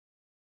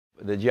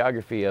the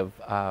geography of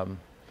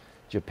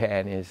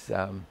Japan is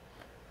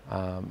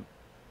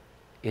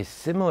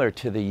similar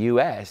to the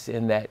U.S.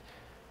 in that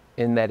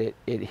it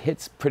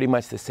hits pretty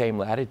much the same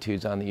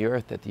latitudes on the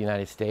Earth that the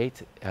United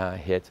States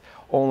hits.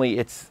 Only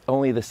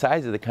the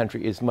size of the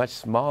country is much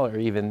smaller,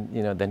 even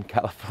than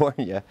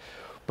California.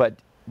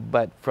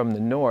 But from the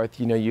north,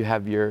 you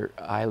have your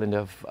island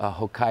of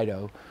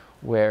Hokkaido,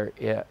 where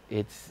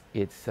it's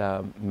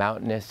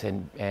mountainous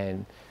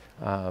and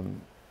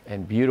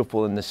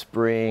beautiful in the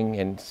spring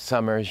and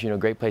summers.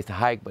 Great place to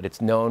hike. But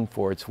it's known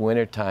for its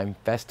wintertime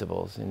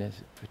festivals, and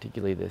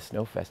particularly the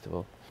snow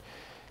festival.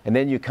 And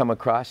then you come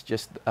across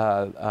just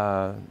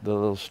the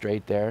little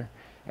strait there,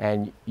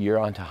 and you're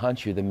onto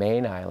Honshu, the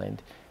main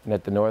island. And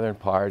at the northern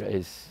part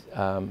is,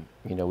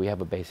 we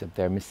have a base up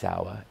there,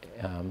 Misawa.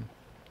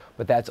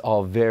 But that's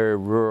all very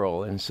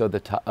rural, and so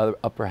the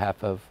upper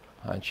half of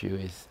Honshu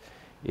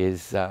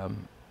is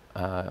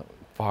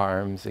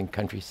farms and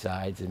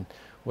countrysides and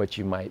what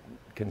you might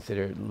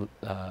consider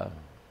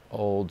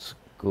old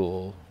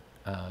school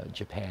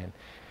Japan.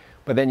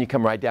 But then you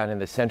come right down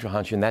into central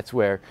Honshu, and that's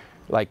where,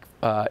 like,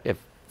 if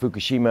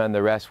Fukushima and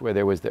the rest, where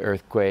there was the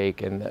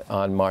earthquake and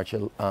on March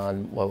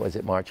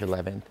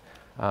 11th.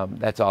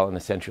 That's all in the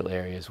central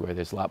areas where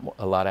there's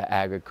a lot of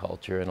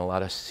agriculture and a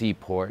lot of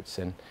seaports,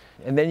 and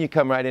then you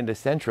come right into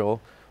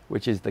central,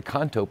 which is the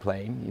Kanto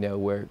Plain,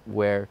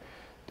 where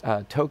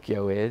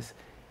Tokyo is,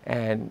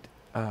 and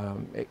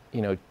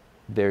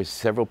there's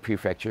several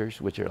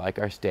prefectures which are like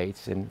our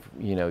states, and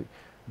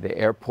the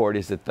airport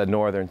is at the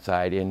northern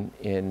side in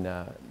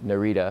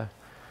Narita.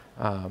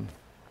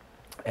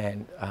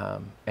 And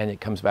it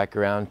comes back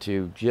around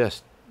to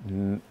just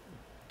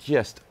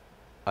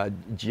a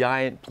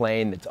giant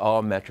plain that's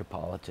all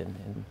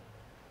metropolitan.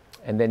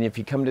 And then if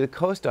you come to the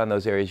coast on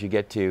those areas, you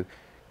get to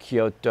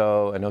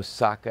Kyoto and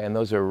Osaka, and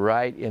those are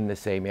right in the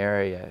same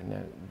area.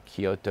 And,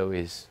 Kyoto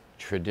is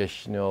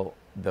traditional,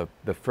 the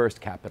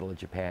first capital of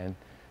Japan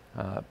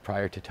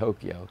prior to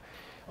Tokyo.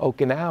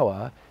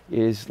 Okinawa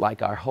is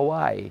like our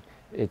Hawaii.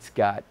 It's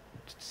got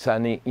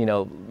sunny,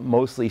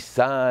 mostly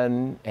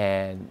sun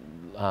and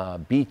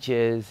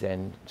beaches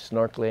and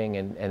snorkeling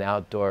and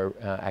outdoor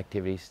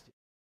activities.